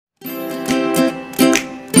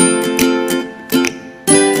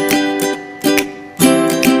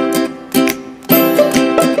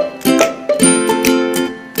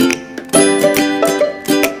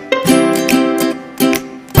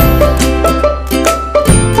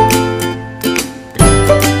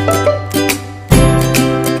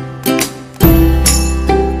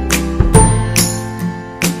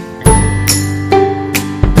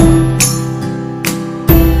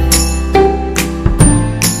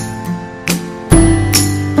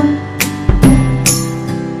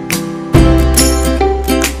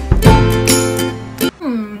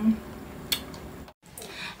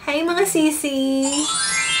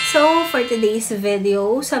for today's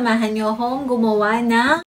video, samahan nyo akong gumawa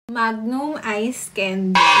ng Magnum Ice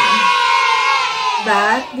Candy.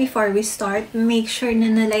 But, before we start, make sure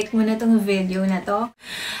na na-like mo na tong video na to.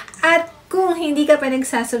 At kung hindi ka pa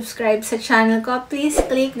nagsasubscribe sa channel ko, please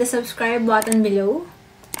click the subscribe button below.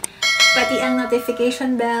 Pati ang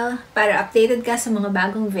notification bell para updated ka sa mga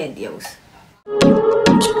bagong videos.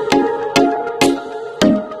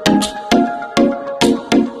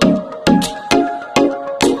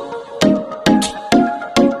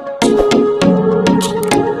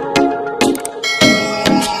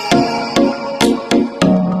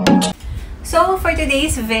 So, for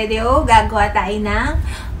today's video, gagawa tayo ng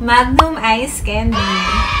Magnum Ice Candy.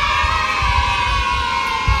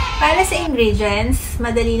 Para sa ingredients,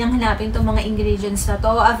 madali lang hanapin itong mga ingredients na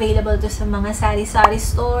to. Available to sa mga sari-sari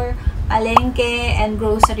store, palengke, and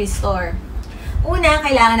grocery store. Una,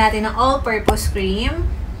 kailangan natin ng all-purpose cream.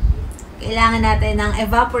 Kailangan natin ng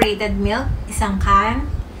evaporated milk, isang can.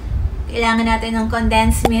 Kailangan natin ng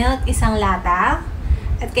condensed milk, isang lata.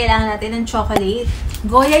 At kailangan natin ng chocolate.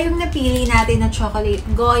 Goya yung napili natin na chocolate.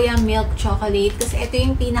 Goya milk chocolate. Kasi ito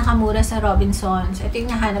yung pinakamura sa Robinsons. Ito yung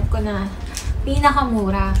nahanap ko na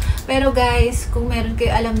pinakamura. Pero guys, kung meron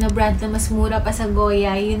kayo alam na brand na mas mura pa sa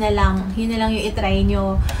Goya, yun na lang. Yun na lang yung itry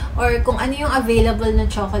nyo. Or kung ano yung available na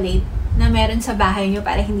chocolate na meron sa bahay nyo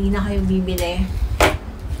para hindi na kayo bibili.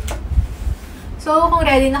 So, kung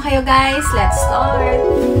ready na kayo guys, let's start!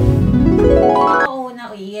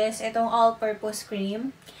 Yes, itong all-purpose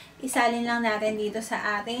cream. Isalin lang natin dito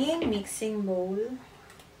sa ating mixing bowl.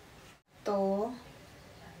 Ito.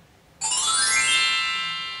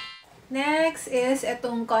 Next is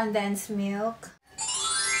itong condensed milk.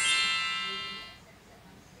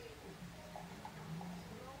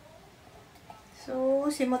 So,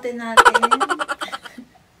 simutin natin.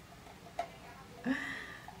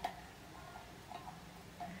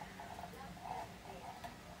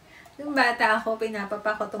 Yung bata ako,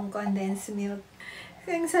 pinapapa ko tong condensed milk.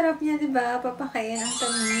 Kasi ang sarap niya, diba? Papakain ang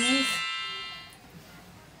tamis.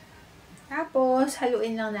 Tapos,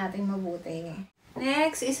 haluin lang natin mabuti.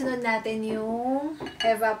 Next, isunod natin yung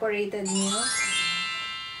evaporated milk.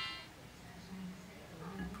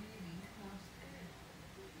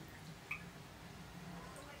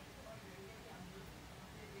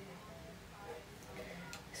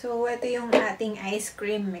 So, ito yung ating ice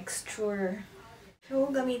cream mixture. So,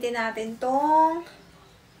 gamitin natin tong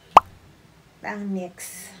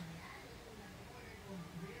pang-mix.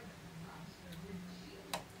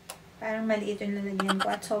 Parang maliit yung lalagyan ko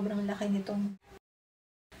at sobrang laki nitong.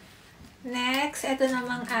 Next, ito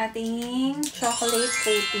namang ating chocolate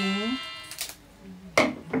coating.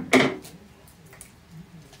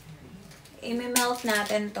 I-melt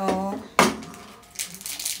natin to.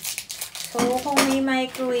 So, kung may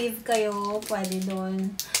microwave kayo, pwede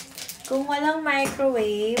doon. Kung walang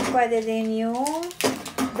microwave, pwede din yung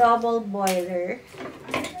double boiler.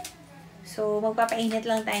 So, magpapainit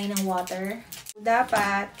lang tayo ng water.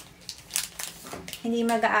 Dapat, hindi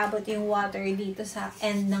mag-aabot yung water dito sa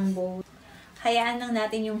end ng bowl. Hayaan lang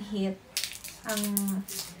natin yung heat ang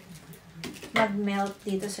mag-melt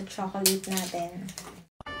dito sa chocolate natin.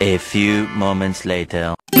 A few moments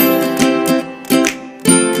later.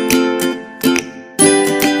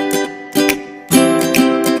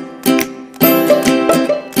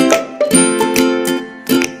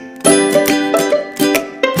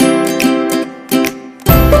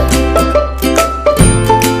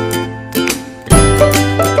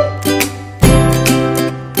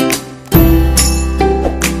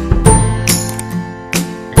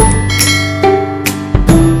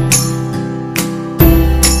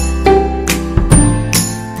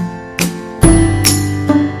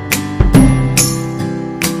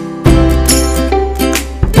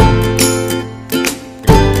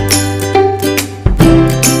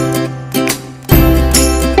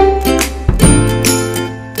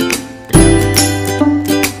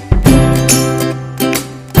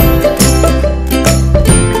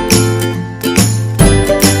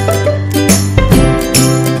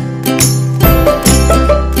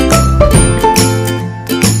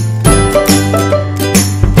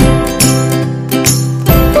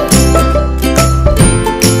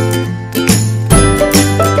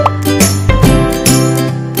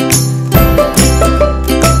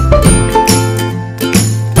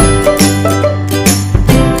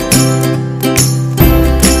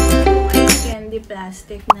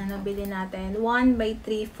 Plastic na nabili natin. 1 by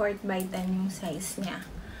 3/4 by 10 yung size niya.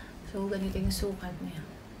 So, ganito yung sukat niya.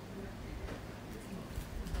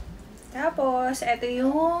 Tapos, ito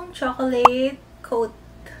yung chocolate coat.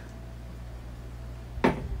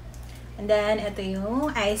 And then, ito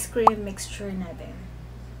yung ice cream mixture natin.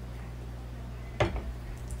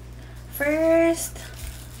 first,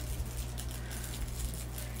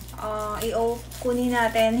 kunin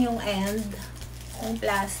natin yung end, yung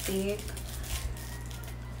plastic.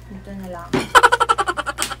 Dito na lang.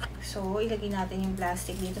 So, ilagay natin yung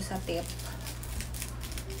plastic dito sa tip.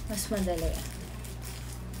 Mas madali.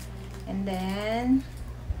 And then,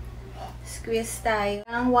 squeeze tayo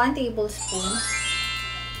ng 1 tablespoon.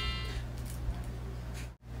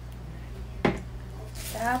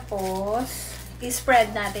 Tapos,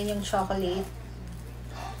 i-spread natin yung chocolate.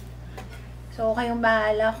 So, kayong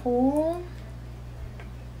bahala kung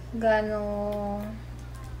gano'ng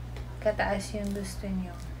kataas yung gusto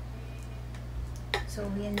nyo. So,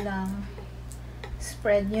 yan lang.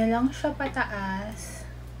 Spread nyo lang siya pataas.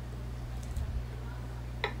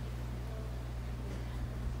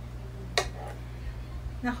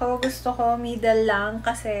 Nako, gusto ko middle lang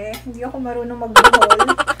kasi hindi ako marunong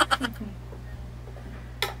mag-roll.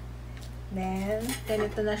 Then,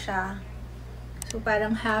 ganito na siya. So,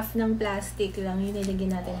 parang half ng plastic lang yung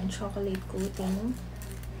nilagyan natin ng chocolate coating.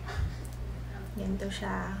 Ganito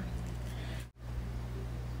siya.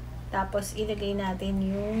 Tapos, ilagay natin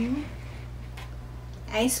yung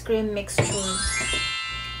ice cream mixture.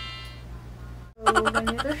 So,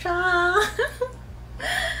 ganito siya.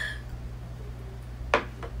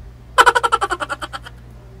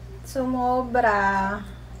 Sumobra.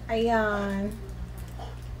 Ayan.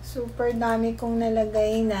 Super dami kong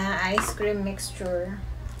nalagay na ice cream mixture.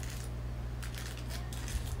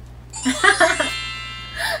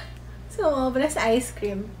 Sumobra sa ice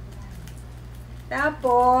cream.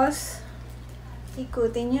 Tapos,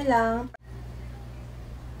 ikutin nyo lang.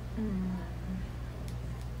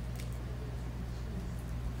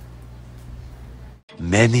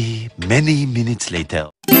 Many minutes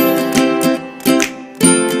later.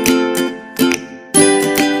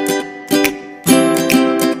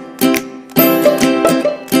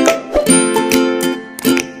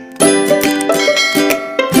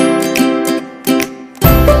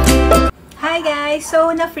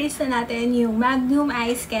 So, na-freeze na natin yung Magnum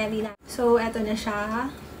ice candy na. So, eto na siya.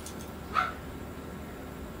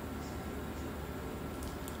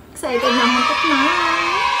 Excited na akong tikman.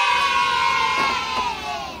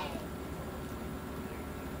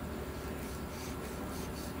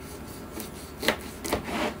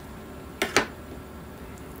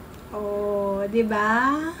 Oh, diba?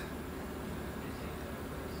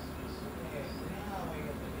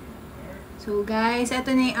 So, guys,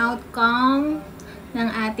 eto na yung outcome ng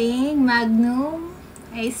ating Magnum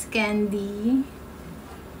ice candy.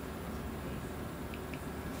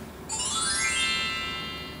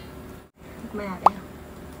 Tikman natin.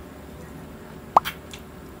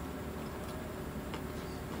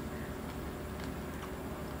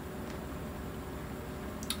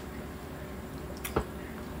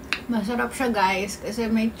 Masarap siya, guys, kasi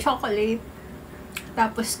may chocolate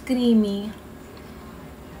tapos creamy.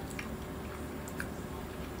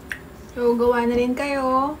 So, gawa na rin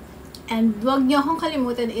kayo. And huwag nyo akong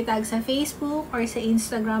kalimutan itag sa Facebook or sa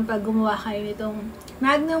Instagram pag gumawa kayo nitong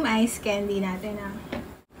Magnum ice candy natin.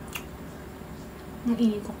 Ang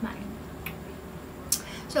init ko kumain.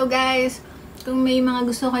 So, guys, kung may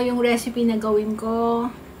mga gusto kayong recipe na gawin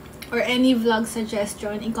ko or any vlog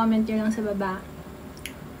suggestion, i-comment nyo lang sa baba.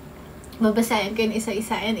 Babasahin ko yun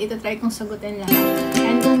isa-isa and ito try kong sagutin lahat.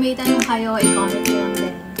 And kung may tanong kayo, i-comment nyo lang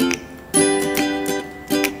din.